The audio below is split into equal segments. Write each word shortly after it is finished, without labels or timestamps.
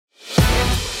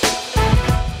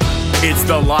It's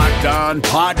the Locked On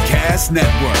Podcast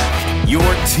Network, your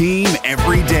team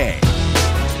every day.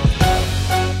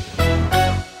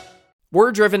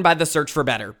 We're driven by the search for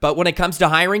better, but when it comes to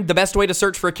hiring, the best way to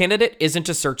search for a candidate isn't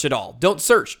to search at all. Don't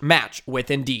search, match with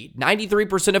Indeed.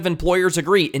 93% of employers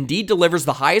agree Indeed delivers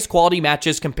the highest quality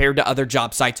matches compared to other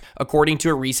job sites, according to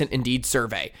a recent Indeed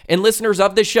survey. And listeners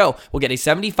of this show will get a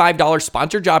 $75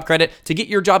 sponsored job credit to get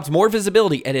your jobs more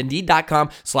visibility at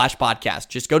Indeed.com/podcast.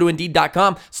 Just go to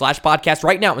Indeed.com/podcast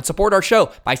right now and support our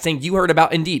show by saying you heard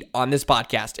about Indeed on this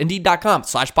podcast.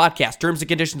 Indeed.com/podcast. Terms and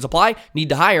conditions apply. Need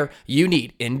to hire? You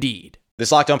need Indeed.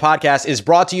 This Locked On Podcast is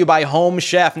brought to you by Home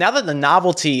Chef. Now that the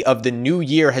novelty of the new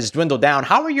year has dwindled down,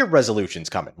 how are your resolutions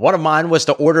coming? One of mine was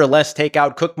to order less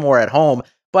takeout, cook more at home,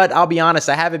 but I'll be honest,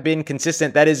 I haven't been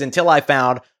consistent. That is until I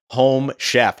found Home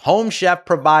Chef. Home Chef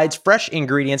provides fresh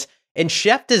ingredients and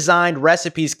chef-designed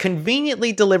recipes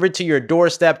conveniently delivered to your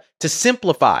doorstep to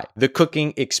simplify the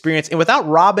cooking experience and without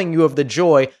robbing you of the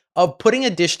joy of putting a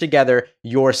dish together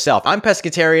yourself. I'm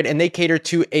pescatarian and they cater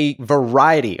to a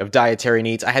variety of dietary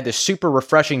needs. I had this super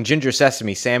refreshing ginger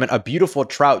sesame salmon, a beautiful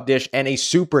trout dish, and a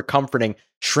super comforting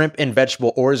shrimp and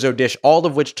vegetable orzo dish, all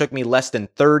of which took me less than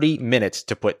 30 minutes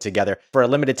to put together. For a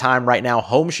limited time right now,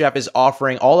 Home Chef is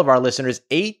offering all of our listeners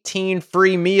 18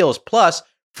 free meals plus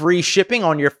free shipping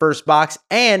on your first box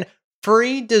and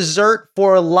free dessert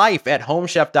for life at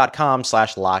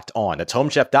homechef.com/lockedon. That's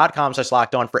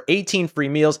homechef.com/lockedon for 18 free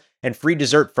meals and free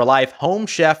dessert for life.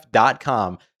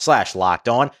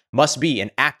 Homechef.com/lockedon. Must be an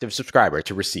active subscriber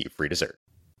to receive free dessert.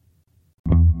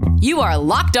 You are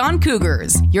Locked On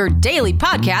Cougars, your daily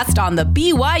podcast on the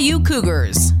BYU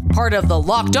Cougars. Part of the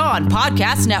Locked On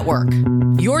Podcast Network.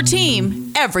 Your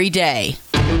team every day.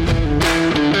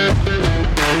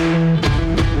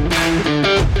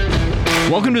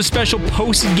 Welcome to a special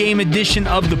post-game edition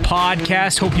of the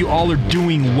podcast. Hope you all are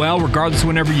doing well, regardless of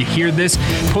whenever you hear this.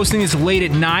 Posting this late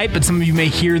at night, but some of you may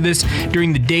hear this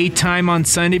during the daytime on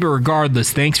Sunday, but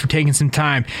regardless, thanks for taking some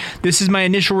time. This is my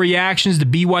initial reactions to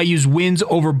BYU's wins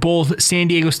over both San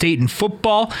Diego State in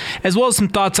football, as well as some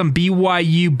thoughts on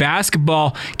BYU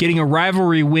basketball getting a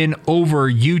rivalry win over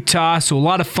Utah. So a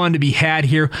lot of fun to be had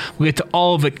here. We'll get to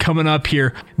all of it coming up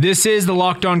here. This is the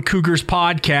Locked On Cougars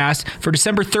podcast for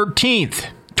December 13th.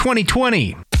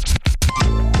 2020.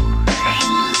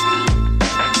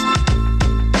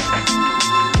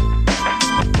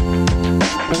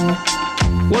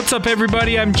 What's up,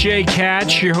 everybody? I'm Jay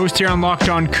Catch, your host here on Locked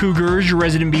On Cougars, your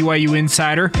resident BYU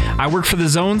insider. I work for the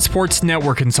Zone Sports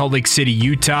Network in Salt Lake City,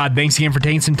 Utah. Thanks again for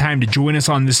taking some time to join us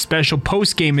on this special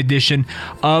post-game edition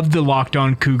of the Locked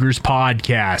On Cougars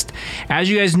podcast. As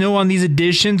you guys know, on these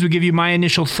editions, we give you my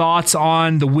initial thoughts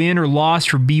on the win or loss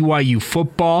for BYU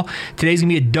football. Today's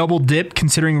going to be a double dip,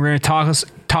 considering we're going to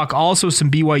talk also some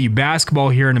BYU basketball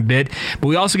here in a bit, but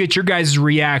we also get your guys'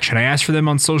 reaction. I asked for them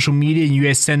on social media and you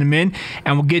guys send them in,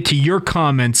 and we'll get to your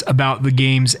comments about the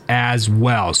games as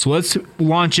well. So let's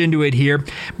launch into it here.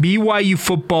 BYU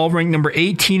football ranked number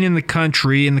 18 in the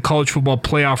country in the college football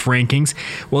playoff rankings.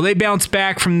 Well, they bounced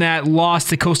back from that loss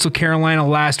to Coastal Carolina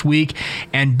last week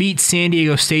and beat San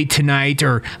Diego State tonight,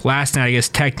 or last night I guess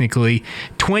technically,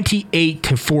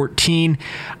 28-14.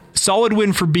 Solid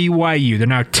win for BYU. They're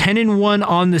now 10-1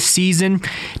 on the season.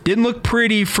 Didn't look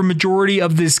pretty for majority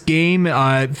of this game.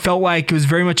 It felt like it was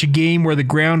very much a game where the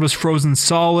ground was frozen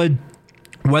solid.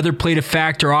 Weather played a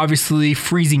factor, obviously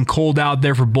freezing cold out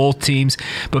there for both teams,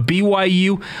 but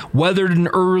BYU weathered an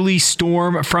early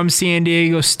storm from San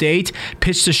Diego State,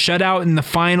 pitched a shutout in the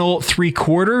final three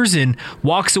quarters, and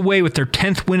walks away with their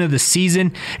 10th win of the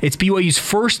season. It's BYU's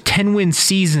first 10-win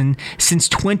season since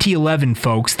 2011,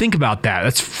 folks. Think about that.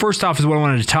 That's first off is what I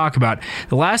wanted to talk about.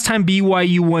 The last time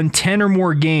BYU won 10 or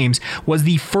more games was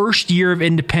the first year of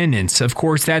independence. Of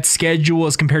course, that schedule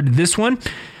as compared to this one,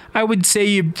 I would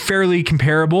say fairly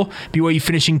comparable. BYU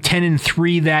finishing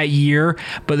 10-3 that year,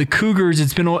 but the Cougars,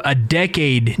 it's been a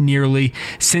decade nearly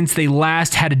since they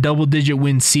last had a double-digit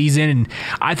win season, and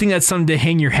I think that's something to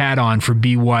hang your hat on for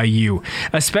BYU,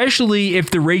 especially if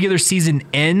the regular season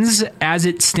ends as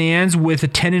it stands with a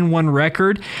 10-1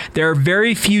 record. There are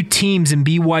very few teams in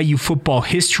BYU football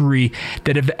history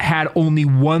that have had only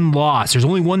one loss. There's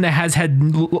only one that has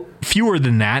had fewer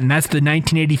than that, and that's the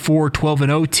 1984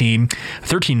 12-0 team,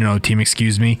 13-0 team,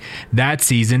 that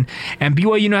season. And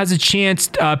BYU now has a chance,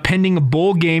 pending a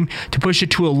bowl game, to push it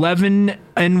to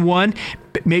 11-1.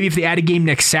 Maybe if they add a game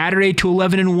next Saturday to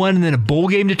 11-1, and then a bowl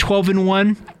game to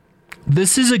 12-1.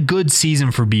 This is a good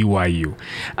season for BYU.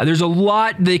 There's a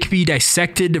lot that can be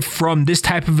dissected from this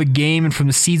type of a game and from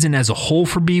the season as a whole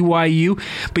for BYU,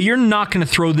 but you're not going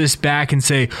to throw this back and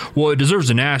say, well, it deserves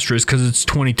an asterisk because it's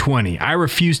 2020. I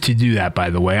refuse to do that, by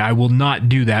the way. I will not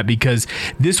do that because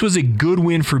this was a good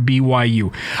win for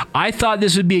BYU. I thought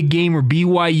this would be a game where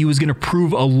BYU was going to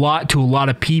prove a lot to a lot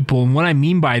of people, and what I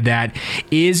mean by that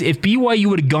is if BYU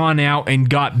would have gone out and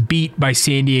got beat by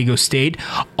San Diego State,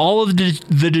 all of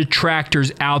the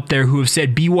detractors out there who have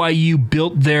said BYU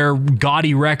built their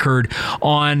gaudy record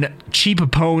on cheap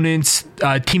opponents,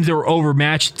 teams that were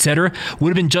overmatched, etc., would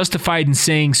have been justified in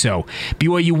saying so.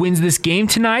 BYU wins this game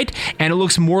tonight, and it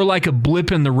looks more like a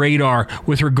blip in the radar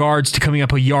with regards to coming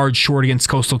up a yard short against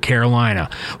Coastal Carolina.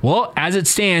 Well, as it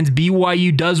stands,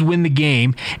 BYU does win the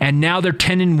game, and now they're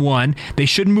 10-1. They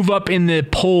should move up in the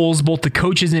polls, both the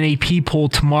coaches and AP poll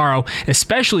tomorrow,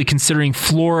 especially considering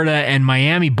Florida and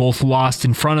Miami both lost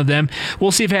in front of them.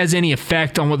 We'll see if it has any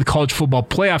effect on what the College Football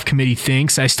Playoff Committee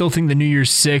thinks. I still think the New Year's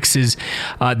Six is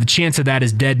the chance of that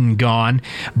is dead and gone.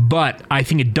 But I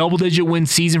think a double-digit win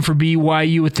season for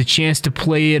BYU with the chance to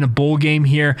play in a bowl game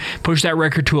here, push that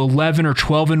record to 11 or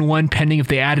 12-1, pending if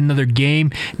they add another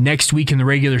game next week in the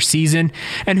regular season.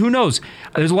 And who knows?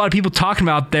 There's a lot of people talking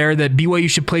about there that BYU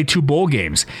should play 2 bowl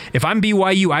games. If I'm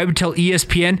BYU, I would tell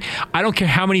ESPN, I don't care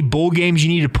how many bowl games you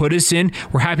need to put us in.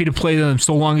 We're happy to play them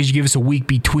so long as you give us a week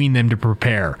between them to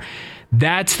prepare.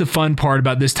 That's the fun part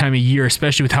about this time of year,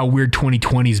 especially with how weird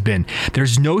 2020's been.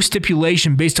 There's no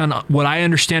stipulation based on what I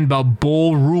understand about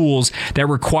bowl rules that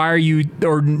require you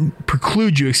or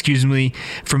preclude you,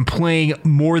 from playing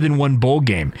more than one bowl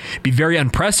game. It'd be very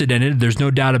unprecedented. There's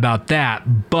no doubt about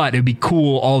that, but it'd be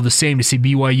cool all the same to see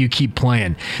BYU keep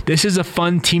playing. This is a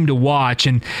fun team to watch,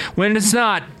 and when it's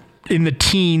not in the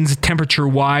teens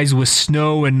temperature-wise with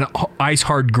snow and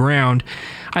ice-hard ground,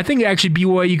 I think actually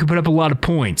BYU could put up a lot of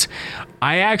points.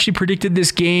 I actually predicted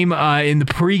this game in the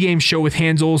pregame show with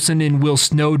Hans Olsen and Will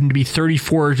Snowden to be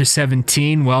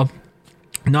 34-17. Well,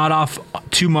 not off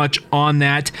too much on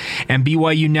that, and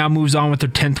BYU now moves on with their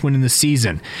 10th win in the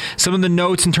season. Some of the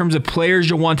notes in terms of players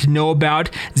you'll want to know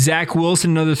about: Zach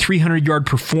Wilson, another 300-yard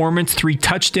performance, 3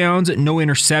 touchdowns, no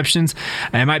interceptions.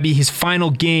 It might be his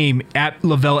final game at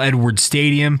LaVell Edwards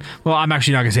Stadium. Well, I'm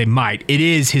actually not going to say might. It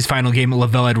is his final game at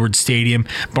LaVell Edwards Stadium,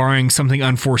 barring something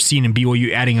unforeseen and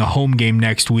BYU adding a home game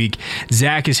next week.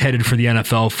 Zach is headed for the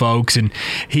NFL, folks, and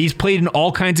he's played in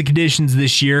all kinds of conditions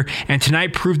this year, and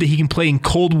tonight proved that he can play in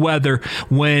cold weather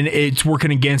when it's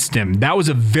working against him. That was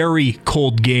a very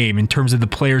cold game in terms of the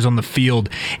players on the field,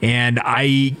 and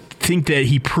I think that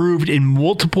he proved in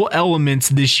multiple elements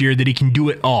this year that he can do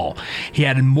it all. He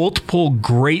had multiple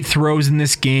great throws in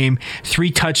this game,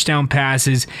 3 touchdown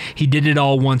passes. He did it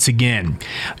all once again.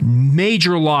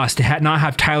 Major loss to not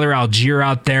have Tyler Algier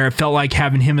out there. It felt like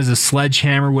having him as a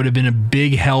sledgehammer would have been a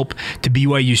big help to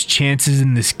BYU's chances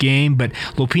in this game, but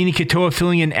Lopini Katoa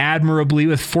filling in admirably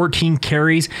with 14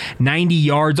 carries, 90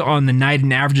 yards on the night,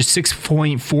 and averages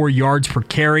 6.4 yards per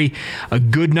carry. A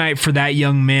good night for that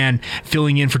young man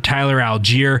filling in for Tyler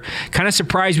Algier. Kind of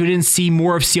surprised we didn't see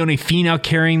more of Sione Finau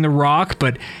carrying the rock,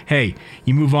 but hey,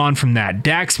 you move on from that.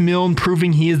 Dax Milne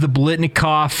proving he is the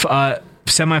Blitnikoff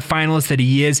semifinalist that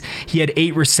he is. He had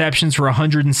 8 receptions for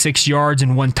 106 yards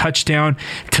and 1 touchdown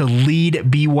to lead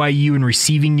BYU in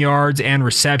receiving yards and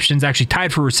receptions. Actually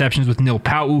tied for receptions with Neil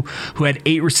Pau'u, who had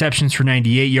 8 receptions for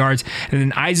 98 yards. And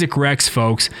then Isaac Rex,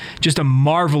 folks, just a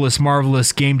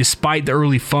marvelous game despite the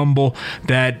early fumble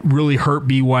that really hurt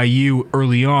BYU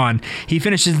early on. He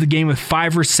finishes the game with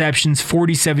 5 receptions,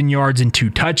 47 yards, and 2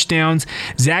 touchdowns.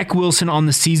 Zach Wilson on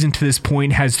the season to this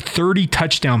point has 30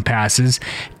 touchdown passes.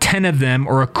 10 of them,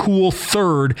 or a cool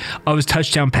third of his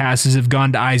touchdown passes, have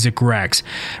gone to Isaac Rex.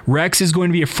 Rex is going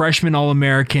to be a freshman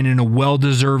All-American and a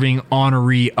well-deserving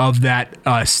honoree of that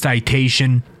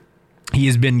citation. He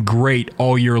has been great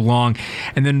all year long.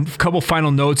 And then a couple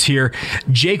final notes here.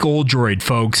 Jake Oldroyd,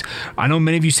 folks. I know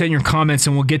many of you said in your comments,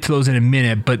 and we'll get to those in a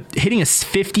minute, but hitting a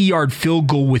 50-yard field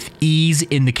goal with ease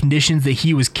in the conditions that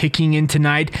he was kicking in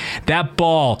tonight, that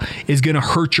ball is going to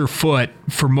hurt your foot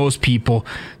for most people.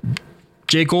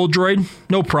 Jake Oldroyd,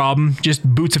 no problem. Just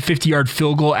boots a 50-yard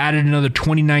field goal, added another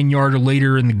 29-yarder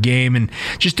later in the game, and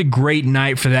just a great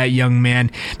night for that young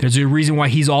man. There's a reason why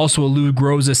he's also a Lou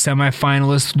Groza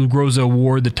semifinalist. Lou Groza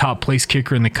Award, the top place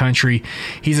kicker in the country.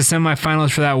 He's a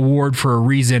semifinalist for that award for a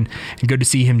reason, and good to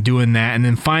see him doing that. And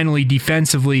then finally,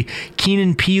 defensively,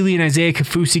 Keenan Peely and Isaiah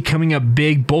Kafusi coming up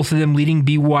big, both of them leading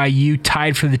BYU,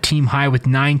 tied for the team high with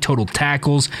 9 total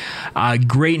tackles.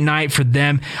 Great night for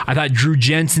them. I thought Drew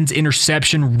Jensen's interception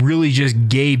interception really just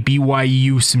gave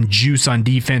BYU some juice on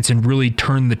defense and really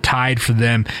turned the tide for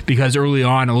them, because early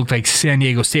on it looked like San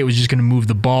Diego State was just going to move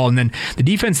the ball. And then the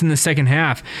defense in the second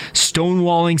half,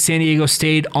 stonewalling San Diego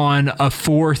State on a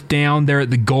 4th down there at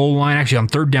the goal line, actually on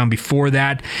 3rd down before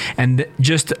that, and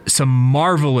just some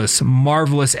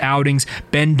marvelous outings,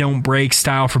 bend don't break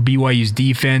style for BYU's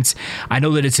defense. I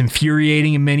know that it's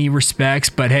infuriating in many respects,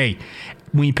 but hey,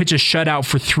 when you pitch a shutout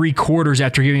for 3 quarters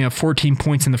after giving up 14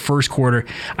 points in the first quarter,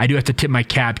 I do have to tip my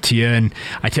cap to you, and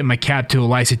I tip my cap to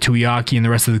Elisa Tuiaki and the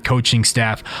rest of the coaching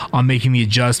staff on making the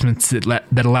adjustments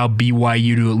that allow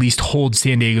BYU to at least hold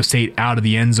San Diego State out of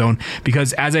the end zone.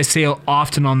 Because as I say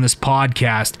often on this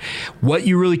podcast, what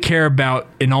you really care about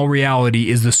in all reality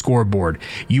is the scoreboard.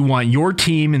 You want your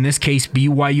team, in this case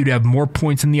BYU, to have more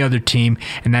points than the other team,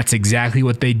 and that's exactly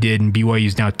what they did, and BYU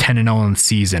is now 10-0 in the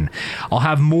season. I'll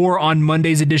have more on Monday's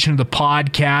edition of the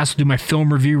podcast. We'll do my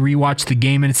film review, rewatch the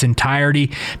game in its entirety,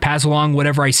 pass along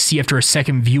whatever I see after a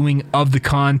second viewing of the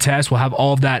contest. We'll have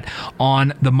all of that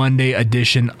on the Monday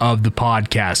edition of the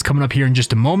podcast. Coming up here in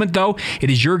just a moment, though,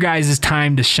 it is your guys'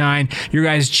 time to shine, your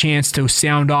guys' chance to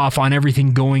sound off on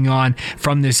everything going on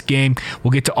from this game.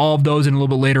 We'll get to all of those in a little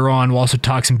bit later on. We'll also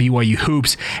talk some BYU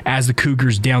hoops as the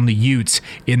Cougars down the Utes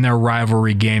in their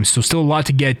rivalry game. So still a lot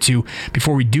to get to.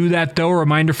 Before we do that, though, a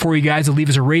reminder for you guys to leave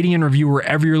us a rating and review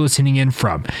wherever you're listening in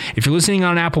from. If you're listening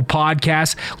on Apple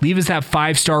Podcasts, leave us that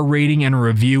 5-star rating and a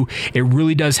review. It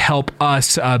really does help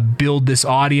us build this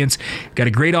audience. Got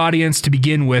a great audience to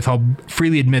begin with, I'll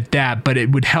freely admit that, but it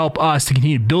would help us to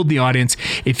continue to build the audience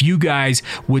if you guys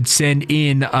would send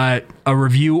in a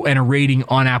review and a rating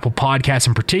on Apple Podcasts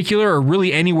in particular, or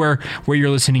really anywhere where you're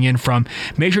listening in from.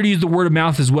 Make sure to use the word of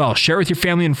mouth as well. Share with your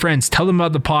family and friends. Tell them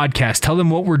about the podcast. Tell them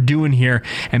what we're doing here,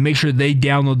 and make sure they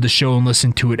download the show and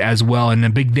listen to it as well. And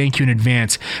a big thank you in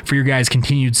advance for your guys'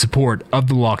 continued support of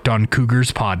the Locked On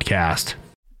Cougars podcast.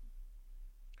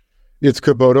 It's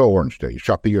Kubota Orange Day.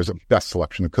 Shop the year's best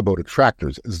selection of Kubota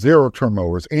tractors, zero-turn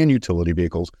mowers, and utility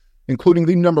vehicles, including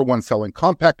the #1 selling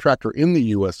compact tractor in the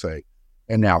USA.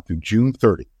 And now through June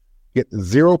 30, get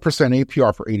 0%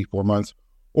 APR for 84 months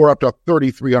or up to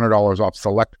 $3,300 off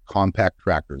select compact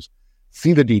tractors.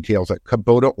 See the details at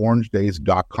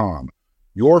KubotaOrangeDays.com.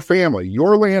 Your family,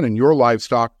 your land, and your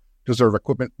livestock deserve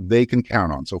equipment they can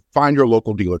count on. So find your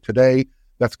local dealer today.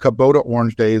 That's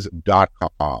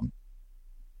KubotaOrangeDays.com.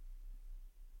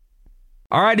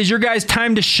 All right, it's your guys'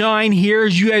 time to shine here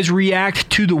as you guys react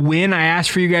to the win. I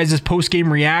asked for you guys' post-game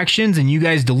reactions, and you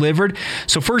guys delivered.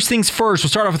 So first things first, we'll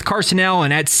start off with Carson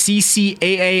Allen at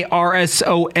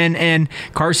CCAARSONN.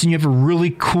 Carson, you have a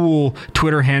really cool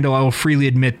Twitter handle. I will freely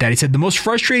admit that. He said, the most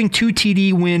frustrating 2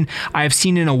 TD win I have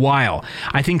seen in a while.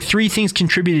 I think 3 things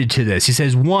contributed to this. He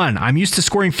says, 1, I'm used to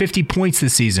scoring 50 points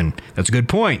this season. That's a good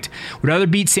point. Would rather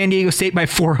beat San Diego State by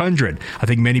 400. I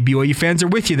think many BYU fans are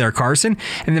with you there, Carson.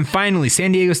 And then finally,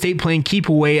 San Diego State playing keep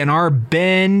away and our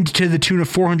bend to the tune of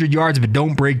 400 yards, but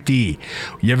don't break D.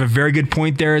 You have a very good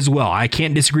point there as well. I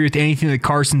can't disagree with anything that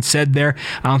Carson said there.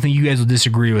 I don't think you guys will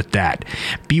disagree with that.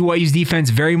 BYU's defense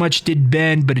very much did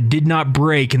bend, but it did not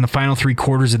break in the final 3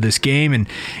 quarters of this game, and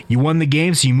you won the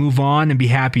game, so you move on and be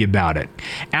happy about it.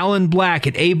 Alan Black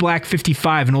at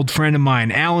ABlack55, an old friend of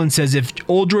mine. Alan says, if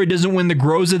Oldroyd doesn't win the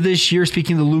Groza this year,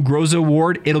 speaking of the Lou Groza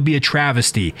Award, it'll be a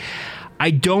travesty. I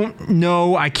don't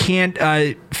know. I can't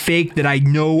fake that I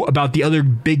know about the other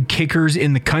big kickers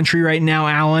in the country right now,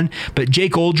 Alan, but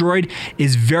Jake Oldroyd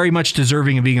is very much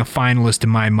deserving of being a finalist in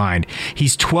my mind.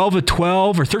 He's 12 of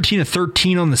 12 or 13 of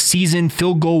 13 on the season,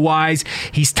 field goal wise.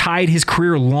 He's tied his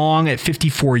career long at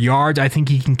 54 yards. I think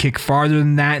he can kick farther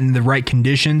than that in the right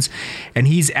conditions, and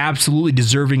he's absolutely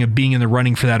deserving of being in the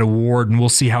running for that award, and we'll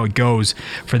see how it goes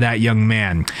for that young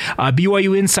man.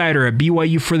 BYU Insider at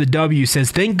BYU for the W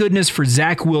says, thank goodness for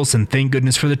Zach Wilson. Thank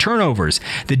goodness for the turnovers.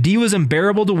 The D was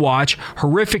unbearable to watch.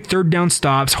 Horrific 3rd down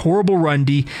stops. Horrible run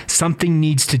D. Something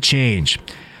needs to change.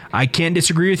 I can't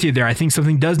disagree with you there. I think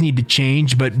something does need to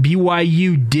change, but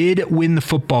BYU did win the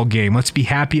football game. Let's be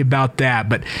happy about that.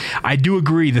 But I do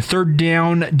agree. The 3rd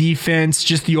down defense,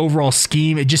 just the overall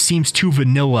scheme, it just seems too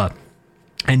vanilla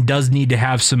and does need to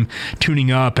have some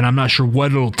tuning up, and I'm not sure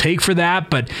what it'll take for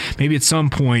that, but maybe at some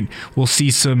point we'll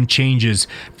see some changes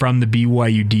from the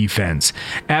BYU defense.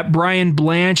 At Brian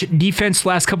Blanche, defense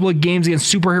last couple of games against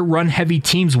super run-heavy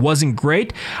teams wasn't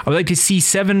great. I would like to see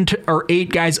 7 or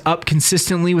 8 guys up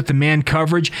consistently with the man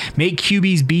coverage. Make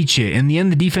QBs beat you. In the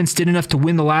end, the defense did enough to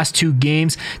win the last 2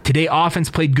 games. Today, offense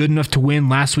played good enough to win.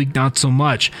 Last week, not so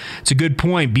much. It's a good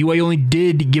point. BYU only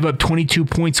did give up 22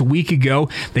 points a week ago.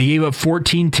 They gave up 14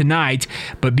 13 tonight,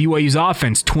 but BYU's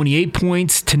offense, 28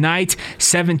 points tonight,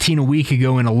 17 a week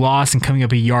ago in a loss and coming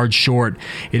up a yard short.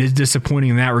 It is disappointing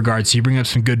in that regard, so you bring up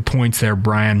some good points there,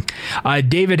 Brian.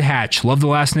 David Hatch, love the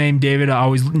last name, David. I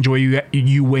always enjoy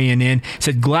you weighing in.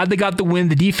 Said, glad they got the win.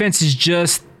 The defense is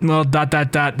just, well, ...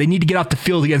 They need to get off the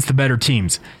field against the better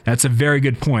teams. That's a very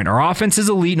good point. Our offense is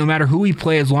elite no matter who we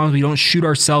play, as long as we don't shoot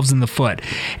ourselves in the foot.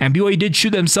 And BYU did shoot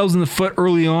themselves in the foot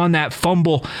early on. That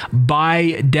fumble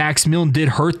by Dax Milne did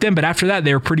hurt them, but after that,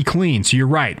 they were pretty clean. So you're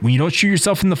right. When you don't shoot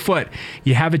yourself in the foot,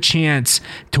 you have a chance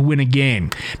to win a game.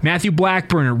 Matthew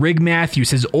Blackburn at Rig Matthew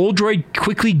says, Oldroyd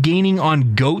quickly gaining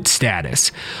on GOAT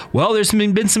status. Well, there's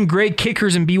been some great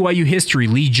kickers in BYU history.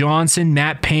 Lee Johnson,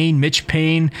 Matt Payne, Mitch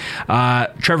Payne,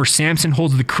 Trevor Sampson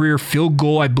holds the career field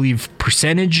goal, I believe,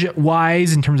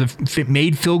 percentage-wise, in terms of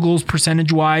made field goals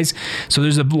percentage-wise. So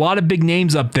there's a lot of big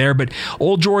names up there, but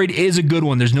Oldroyd is a good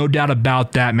one. There's no doubt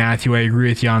about that, Matthew. I agree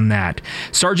with you on that.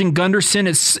 Sergeant Gunderson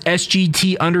at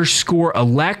SGT_elect.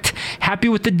 Happy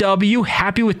with the W,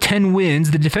 happy with 10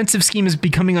 wins. The defensive scheme is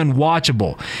becoming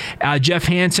unwatchable. Jeff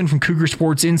Hansen from Cougar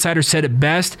Sports Insider said it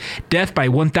best, death by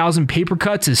 1,000 paper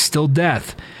cuts is still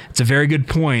death. It's a very good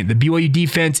point. The BYU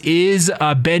defense is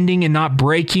bending and not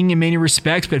breaking in many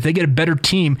respects, but if they get a better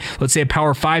team, let's say a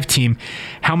Power 5 team,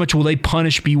 how much will they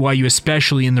punish BYU,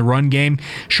 especially in the run game?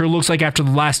 Sure looks like after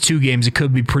the last 2 games, it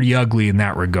could be pretty ugly in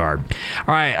that regard.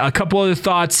 All right, a couple other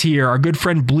thoughts here. Our good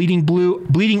friend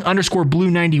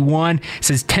Bleeding_Blue91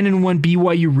 says 10-1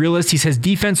 BYU realist. He says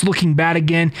defense looking bad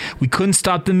again. We couldn't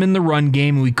stop them in the run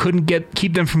game, and we couldn't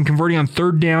keep them from converting on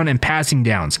third down and passing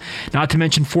downs. Not to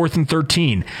mention 4th and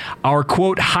 13. Our,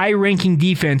 quote, high-ranking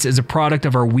defense is a product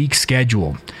of our weak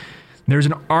schedule. There's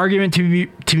an argument to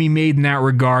be made in that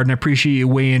regard, and I appreciate you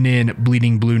weighing in,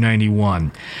 Bleeding Blue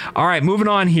 91. All right, moving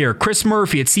on here. Chris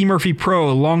Murphy at C Murphy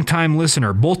Pro, a longtime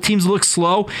listener. Both teams look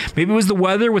slow. Maybe it was the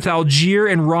weather. With Algier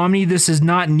and Romney, this is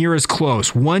not near as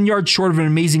close. 1 yard short of an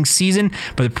amazing season,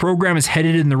 but the program is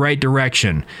headed in the right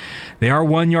direction. They are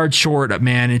 1 yard short,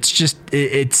 man. It's just,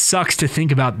 it sucks to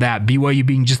think about that, BYU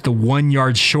being just the 1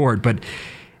 yard short, but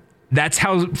that's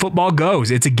how football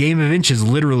goes. It's a game of inches,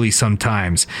 literally,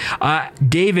 sometimes.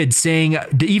 David saying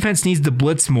defense needs to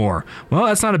blitz more. Well,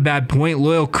 that's not a bad point.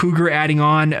 Loyal Cougar adding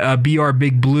on BR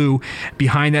Big Blue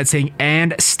behind that saying,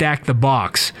 and stack the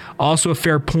box. Also a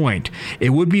fair point.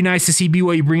 It would be nice to see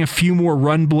BYU bring a few more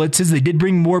run blitzes. They did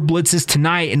bring more blitzes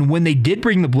tonight, and when they did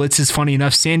bring the blitzes, funny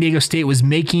enough, San Diego State was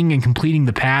making and completing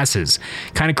the passes.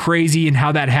 Kind of crazy in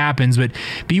how that happens, but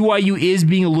BYU is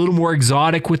being a little more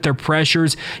exotic with their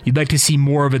pressures. You'd like to see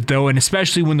more of it, though, and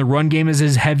especially when the run game is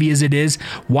as heavy as it is,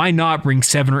 why not bring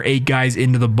 7 or 8 guys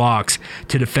into the box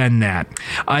to defend that?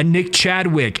 Nick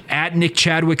Chadwick at Nick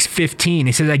Chadwick's 15.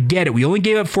 He says, I get it. We only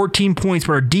gave up 14 points,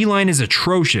 but our D-line is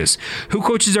atrocious. Who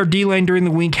coaches our D-line during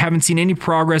the week? Haven't seen any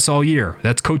progress all year.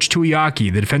 That's Coach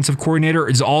Tuiaki. The defensive coordinator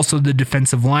is also the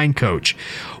defensive line coach.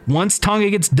 Once Tonga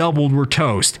gets doubled, we're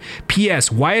toast.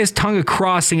 P.S. Why is Tonga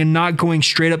crossing and not going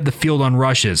straight up the field on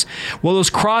rushes? Well, those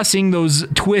crossing, those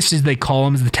twists as they call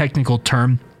them is the technical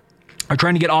term, are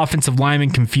trying to get offensive linemen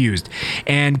confused.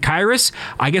 And Kyrus,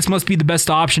 I guess, must be the best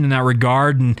option in that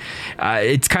regard. And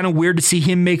it's kind of weird to see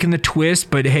him making the twist,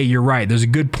 but hey, you're right. There's a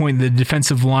good point. The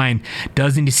defensive line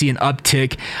does need to see an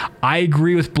uptick. I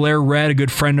agree with Blair Red, a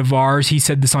good friend of ours. He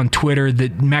said this on Twitter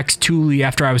that Max Tooley,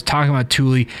 after I was talking about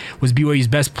Tooley, was BYU's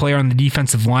best player on the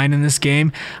defensive line in this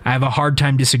game. I have a hard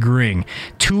time disagreeing.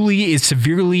 Tooley is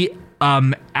severely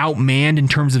outmanned in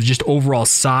terms of just overall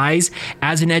size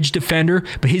as an edge defender,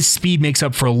 but his speed makes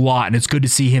up for a lot, and it's good to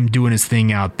see him doing his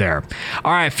thing out there.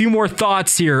 All right, a few more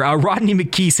thoughts here. Rodney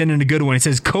McKee sent in a good one. It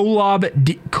says Kolob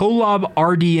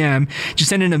RDM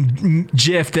just sent in a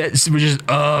GIF that was just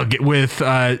with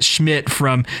Schmidt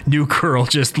from New Curl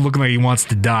just looking like he wants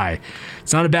to die.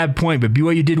 It's not a bad point, but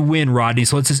BYU did win, Rodney,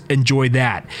 so let's just enjoy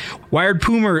that. Wired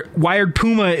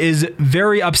Puma is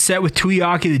very upset with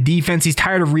Tuiaki, the defense. He's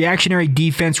tired of reactionary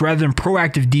defense rather than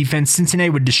proactive defense.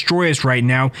 Cincinnati would destroy us right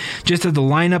now just at the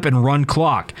lineup and run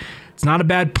clock. It's not a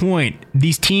bad point.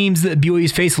 These teams that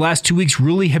BYU's faced the last 2 weeks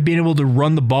really have been able to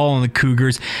run the ball on the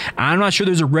Cougars. I'm not sure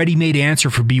there's a ready-made answer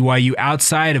for BYU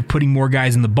outside of putting more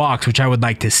guys in the box, which I would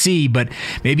like to see, but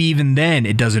maybe even then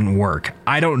it doesn't work.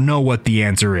 I don't know what the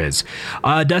answer is.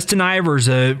 Dustin Ivers,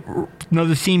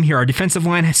 another theme here. Our defensive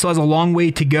line still has a long way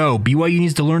to go. BYU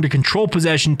needs to learn to control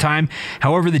possession time.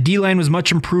 However, the D-line was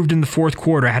much improved in the fourth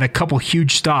quarter. I had a couple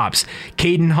huge stops.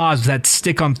 Caden Haas, that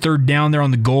stick on third down there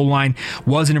on the goal line,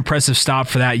 was an impressive stop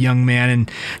for that young man, and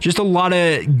just a lot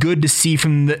of good to see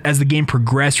as the game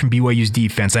progressed from BYU's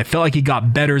defense. I felt like it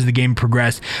got better as the game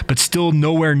progressed, but still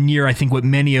nowhere near, I think, what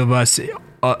many of us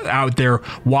out there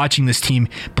watching this team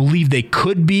believe they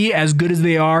could be as good as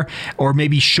they are, or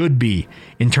maybe should be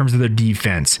in terms of their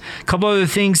defense. A couple other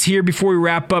things here before we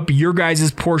wrap up your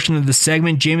guys' portion of the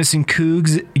segment. Jameson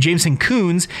Coons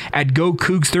at Go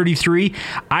Cougs 33.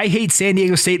 I hate San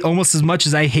Diego State almost as much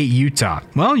as I hate Utah.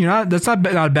 Well, that's not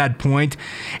a bad point.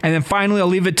 And then finally, I'll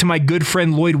leave it to my good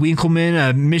friend Lloyd Winkleman,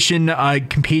 a mission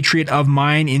compatriot of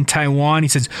mine in Taiwan. He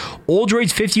says,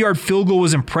 Oldroyd's 50-yard field goal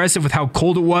was impressive with how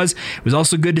cold it was. It was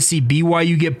also good to see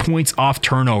BYU get points off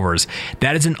turnovers.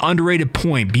 That is an underrated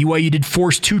point. BYU did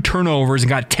force 2 turnovers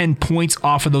and got 10 points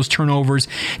off of those turnovers.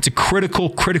 It's a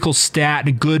critical stat,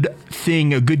 a good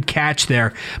thing, a good catch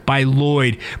there by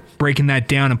Lloyd, breaking that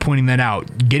down and pointing that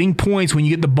out. Getting points when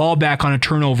you get the ball back on a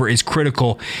turnover is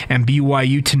critical, and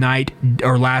BYU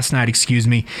last night,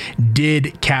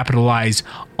 did capitalize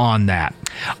on that.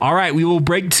 All right, we will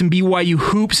break some BYU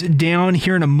hoops down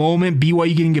here in a moment.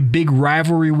 BYU getting a big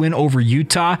rivalry win over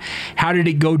Utah. How did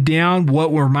it go down?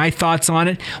 What were my thoughts on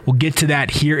it? We'll get to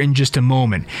that here in just a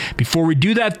moment. Before we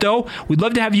do that, though, we'd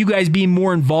love to have you guys be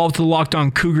more involved with the Locked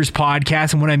On Cougars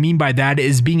podcast, and what I mean by that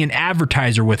is being an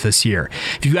advertiser with us here.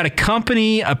 If you've got a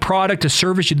company, a product, a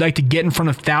service you'd like to get in front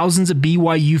of thousands of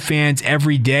BYU fans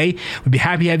every day, we'd be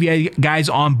happy to have you guys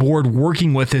on board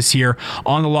working with us here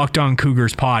on the Locked On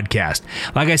Cougars podcast.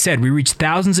 Like I said, we reach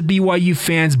thousands of BYU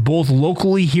fans both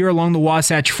locally here along the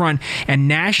Wasatch Front and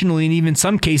nationally, and even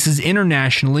some cases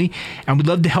internationally, and we'd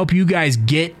love to help you guys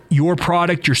get your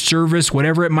product, your service,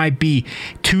 whatever it might be,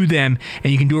 to them,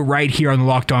 and you can do it right here on the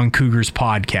Locked On Cougars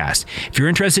podcast. If you're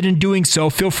interested in doing so,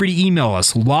 feel free to email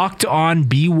us,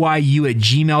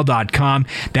 lockedonbyu@gmail.com.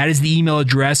 That is the email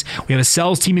address. We have a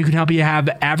sales team who can help you have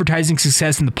advertising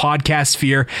success in the podcast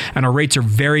sphere, and our rates are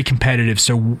very competitive,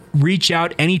 so reach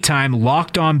out anytime,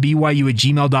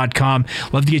 lockedonbyu@gmail.com.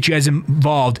 Love to get you guys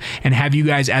involved and have you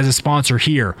guys as a sponsor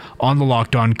here on the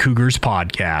Locked On Cougars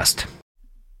podcast.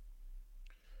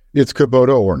 It's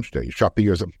Kubota Orange Day. Shop the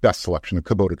year's best selection of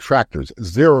Kubota tractors,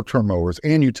 zero-turn mowers,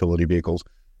 and utility vehicles,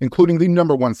 including the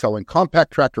 #1 selling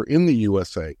compact tractor in the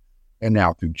USA. And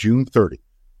now through June 30,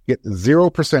 get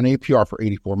 0% APR for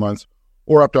 84 months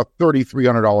or up to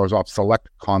 $3,300 off select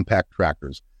compact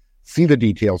tractors. See the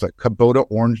details at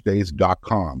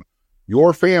KubotaOrangeDays.com.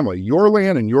 Your family, your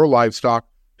land, and your livestock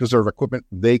deserve equipment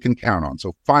they can count on.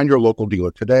 So find your local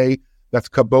dealer today. That's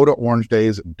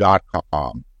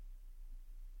KubotaOrangeDays.com.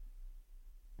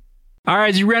 All right,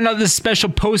 as you round out this special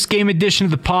post-game edition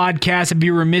of the podcast, I'd be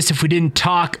remiss if we didn't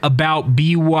talk about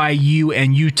BYU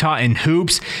and Utah in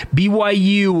hoops.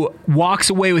 BYU walks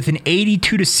away with an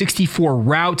 82-64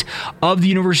 rout of the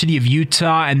University of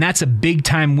Utah, and that's a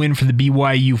big-time win for the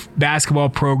BYU basketball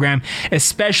program,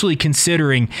 especially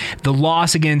considering the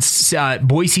loss against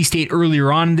Boise State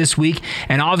earlier on this week,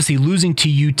 and obviously losing to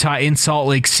Utah in Salt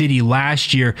Lake City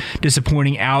last year.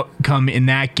 Disappointing outcome in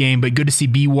that game, but good to see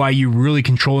BYU really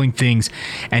controlling things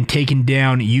and taking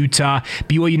down Utah.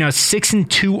 BYU now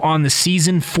 6-2 on the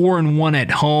season, 4-1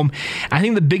 at home. I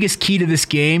think the biggest key to this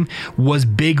game was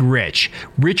Big Rich.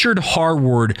 Richard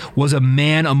Harward was a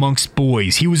man amongst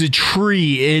boys. He was a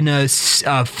tree in a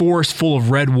forest full of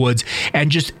redwoods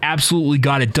and just absolutely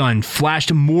got it done.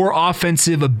 Flashed more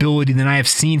offensive ability than I have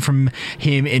seen from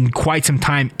him in quite some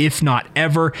time, if not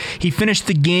ever. He finished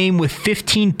the game with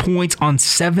 15 points on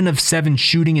 7 of 7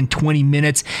 shooting in 20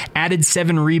 minutes, added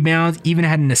 7 rebounds, even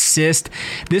had an assist.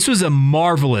 This was a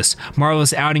marvelous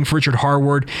outing for Richard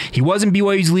Harward. He wasn't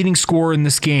BYU's leading scorer in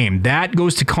this game. That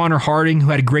goes to Connor Harding, who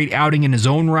had a great outing in his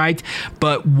own right.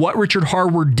 But what Richard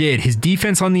Harward did, his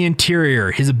defense on the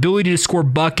interior, his ability to score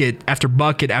bucket after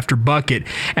bucket after bucket,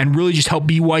 and really just help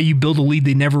BYU build a lead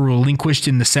they never relinquished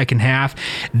in the second half,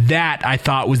 that I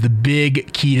thought was the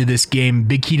big key to this game,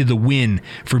 big key to the win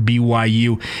for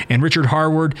BYU. And Richard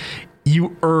Harward,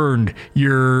 you earned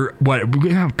your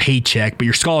paycheck, but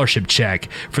your scholarship check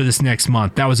for this next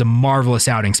month. That was a marvelous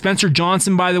outing. Spencer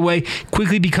Johnson, by the way,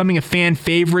 quickly becoming a fan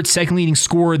favorite, second leading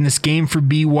scorer in this game for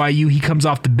BYU. He comes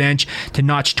off the bench to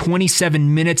notch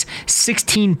 27 minutes,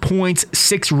 16 points,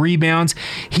 6 rebounds.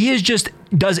 He is just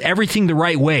does everything the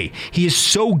right way. He is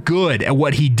so good at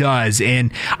what he does,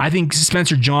 and I think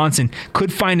Spencer Johnson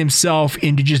could find himself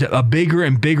into just a bigger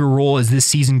and bigger role as this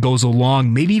season goes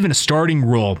along, maybe even a starting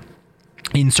role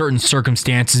in certain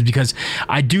circumstances, because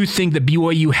I do think that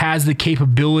BYU has the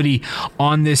capability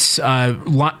on this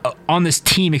on this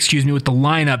team, with the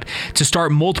lineup to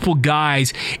start multiple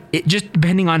guys, just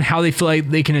depending on how they feel like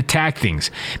they can attack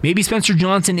things. Maybe Spencer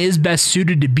Johnson is best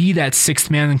suited to be that sixth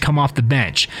man and come off the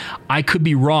bench. I could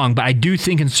be wrong, but I do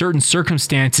think in certain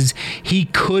circumstances, he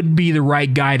could be the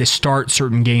right guy to start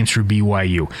certain games for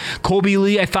BYU. Colby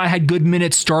Lee, I thought, had good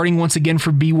minutes starting once again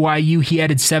for BYU. He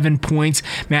added 7 points.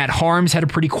 Matt Harms had a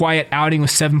pretty quiet outing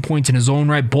with 7 points in his own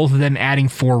right, both of them adding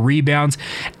 4 rebounds.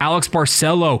 Alex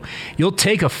Barcelo, you'll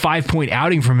take a 5-point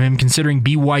outing from him considering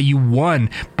BYU won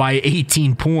by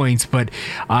 18 points, but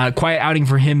quiet outing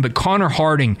for him. But Connor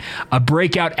Harding, a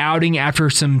breakout outing after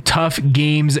some tough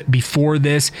games before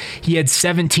this. He had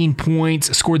 17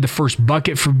 points, scored the first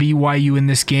bucket for BYU in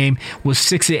this game, was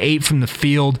 6 of 8 from the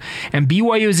field. And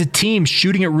BYU as a team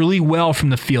shooting it really well from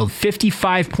the field,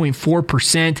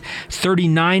 55.4%,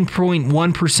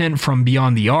 39.1% from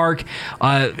beyond the arc.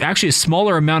 Actually a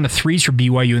smaller amount of threes for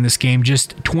BYU in this game,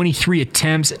 just 23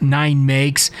 attempts, 9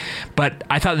 makes. But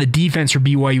I thought the defense for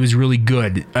BYU was really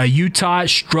good. Utah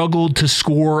struggled to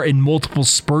score in multiple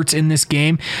spurts in this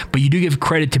game, but you do give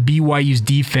credit to BYU's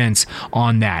defense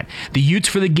on that. The Utes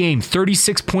for the game,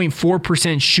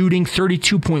 36.4% shooting,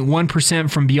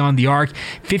 32.1% from beyond the arc,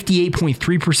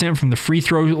 58.3% from the free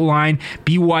throw line.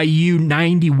 BYU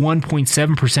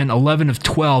 91.7%, 11 of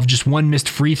 12, just one missed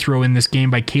free throw in this game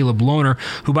by Caleb Lohner,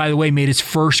 who, by the way, made his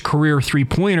first career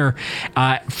three-pointer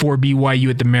for BYU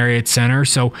at the Marriott Center.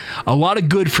 So a lot of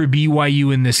good for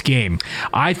BYU in this game.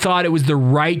 I thought it was the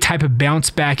right type of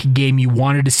bounce-back game you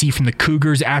wanted to see from the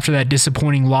Cougars after that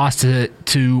disappointing loss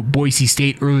to Boise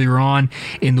State earlier on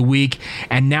in the week.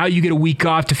 And now you get a week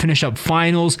off to finish up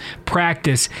finals,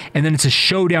 practice, and then it's a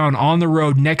showdown on the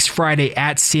road next Friday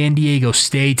at San Diego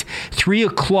State. 3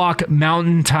 o'clock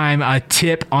Mountain Time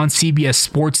tip on CBS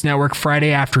Sports Network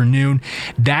Friday afternoon.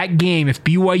 That game, if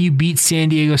BYU beats San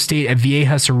Diego State at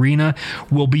Viejas Arena,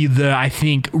 will be the, I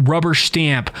think, rubber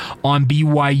stamp on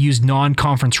BYU's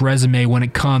non-conference resume when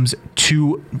it comes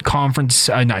to tournament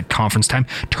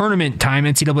time,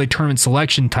 NCAA tournament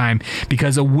selection time,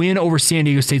 because a win over San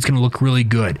Diego State is going to look really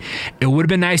good. It would have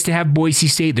been nice to have Boise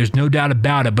State, there's no doubt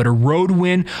about it, but a road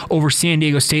win over San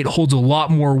Diego State holds a lot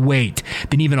more weight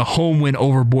than even a home win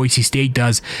over Boise State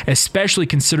does, especially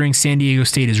considering San Diego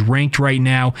State is ranked right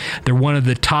now. They're one of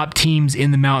the top teams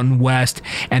in the Mountain West,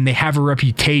 and they have a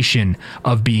reputation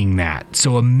of being that.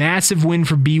 So a massive win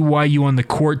for BYU on the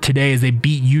court today as they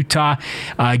beat Utah,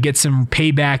 get some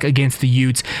payback against the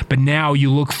Utes, but now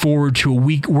you look forward to a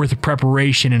week worth of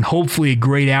preparation and hopefully a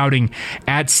great outing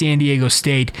at San Diego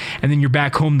State, and then you're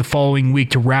back home the following week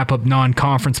to wrap up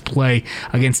non-conference play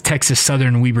against Texas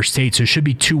Southern and Weber State. So it should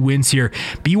be 2 wins here.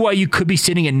 BYU could be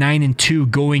sitting at 9-2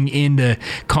 going into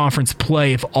conference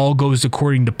play if all goes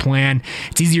according to plan.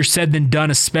 It's easier said than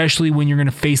done, especially when you're going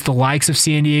to face the likes of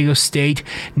San Diego State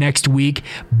next week,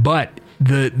 but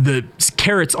the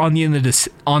carrots on the end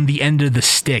of the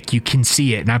stick, you can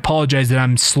see it. And I apologize that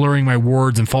I'm slurring my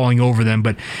words and falling over them,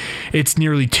 but it's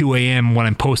nearly 2 a.m. when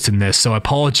I'm posting this, so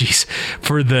apologies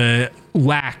for the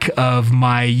lack of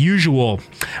my usual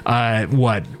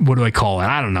what do I call it?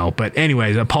 I don't know. But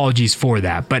anyways, apologies for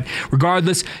that. But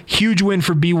regardless, huge win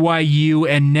for BYU,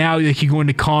 and now they can go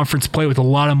into conference play with a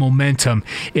lot of momentum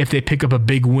if they pick up a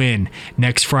big win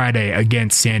next Friday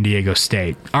against San Diego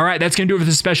State. All right, that's going to do it for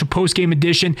the special post-game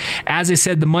edition. As I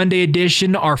said, the Monday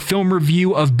edition, our film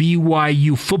review of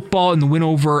BYU football and the win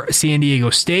over San Diego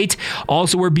State.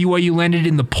 Also where BYU landed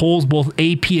in the polls, both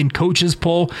AP and coaches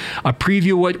poll. A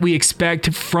preview of what we expect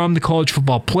from the college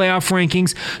football playoff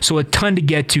rankings. So a ton to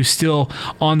get to still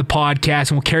on the podcast,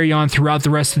 and we'll carry on throughout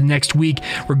the rest of the next week.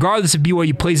 Regardless if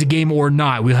BYU plays a game or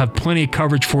not, we'll have plenty of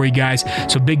coverage for you guys.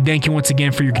 So big thank you once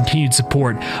again for your continued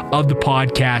support of the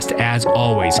podcast as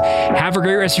always. Have a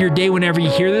great rest of your day whenever you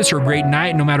hear this, or a great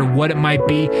night, no matter what it might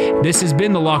be. This has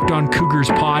been the Locked On Cougars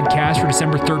podcast for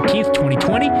December 13th,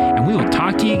 2020, and we will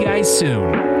talk to you guys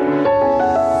soon.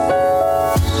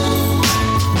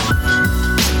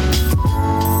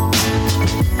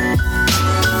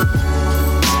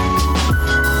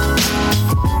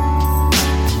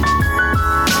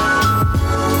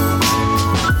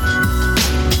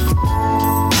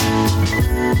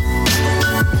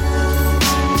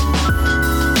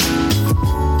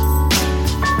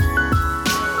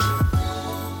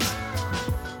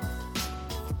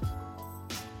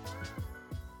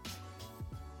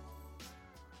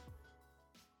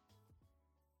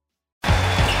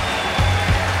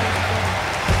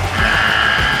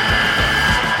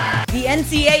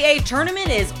 NCAA tournament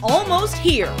is almost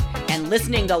here, and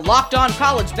listening to Locked On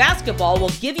College Basketball will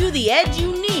give you the edge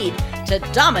you need to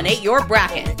dominate your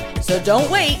bracket. So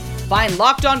don't wait. Find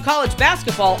Locked On College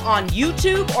Basketball on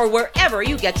YouTube or wherever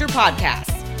you get your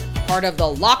podcasts. Part of the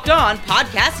Locked On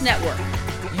Podcast Network.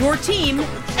 Your team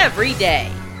every day.